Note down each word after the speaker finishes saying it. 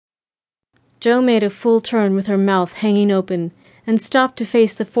Jo made a full turn with her mouth hanging open and stopped to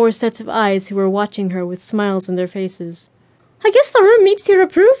face the 4 sets of eyes who were watching her with smiles on their faces. "I guess the room meets your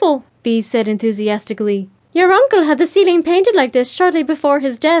approval," Bee said enthusiastically. "Your uncle had the ceiling painted like this shortly before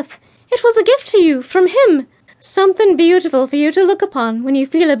his death. It was a gift to you, from him. Something beautiful for you to look upon when you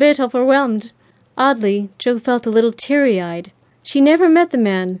feel a bit overwhelmed." Oddly, Jo felt a little teary-eyed. She never met the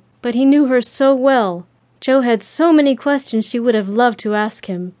man, but he knew her so well. Jo had so many questions she would have loved to ask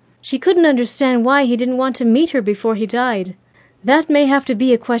him. She couldn't understand why he didn't want to meet her before he died. That may have to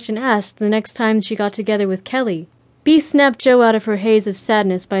be a question asked the next time she got together with Kelly. Bee snapped Jo out of her haze of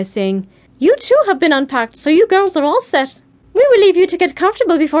sadness by saying, "You too have been unpacked, so you girls are all set. We will leave you to get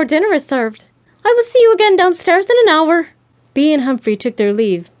comfortable before dinner is served. I will see you again downstairs in an hour." Bee and Humphrey took their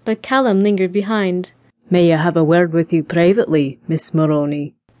leave, but Callum lingered behind. "May I have a word with you privately, Miss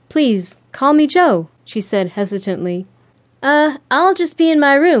Moroney?" "Please, call me Jo," she said hesitantly. I'll just be in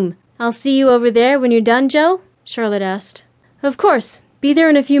my room. I'll see you over there when you're done, Jo?" Charlotte asked. "Of course. Be there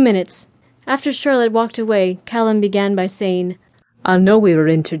in a few minutes." After Charlotte walked away, Callum began by saying, "I know we were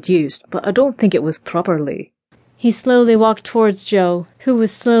introduced, but I don't think it was properly." He slowly walked towards Jo, who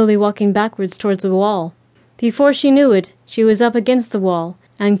was slowly walking backwards towards the wall. Before she knew it, she was up against the wall,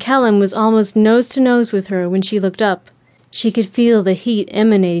 and Callum was almost nose to nose with her when she looked up. She could feel the heat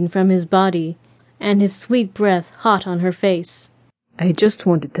emanating from his body, and his sweet breath hot on her face. "I just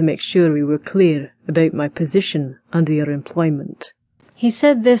wanted to make sure we were clear about my position under your employment." He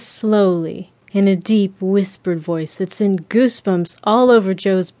said this slowly, in a deep, whispered voice that sent goosebumps all over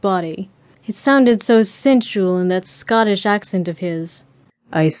Jo's body. It sounded so sensual in that Scottish accent of his.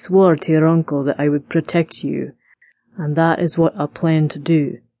 "I swore to your uncle that I would protect you, and that is what I plan to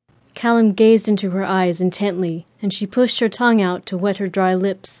do." Callum gazed into her eyes intently, and she pushed her tongue out to wet her dry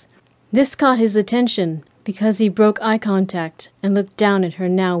lips. This caught his attention, because he broke eye contact and looked down at her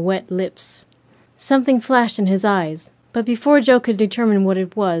now wet lips. Something flashed in his eyes, but before Jo could determine what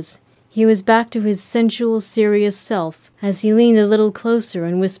it was, he was back to his sensual, serious self as he leaned a little closer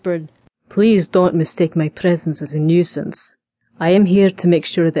and whispered, "Please don't mistake my presence as a nuisance. I am here to make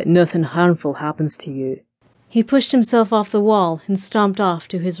sure that nothing harmful happens to you." He pushed himself off the wall and stomped off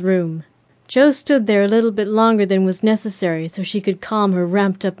to his room. Jo stood there a little bit longer than was necessary so she could calm her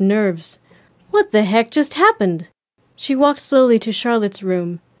ramped-up nerves. What the heck just happened? She walked slowly to Charlotte's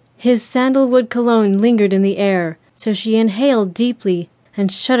room. His sandalwood cologne lingered in the air, so she inhaled deeply and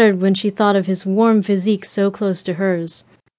shuddered when she thought of his warm physique so close to hers.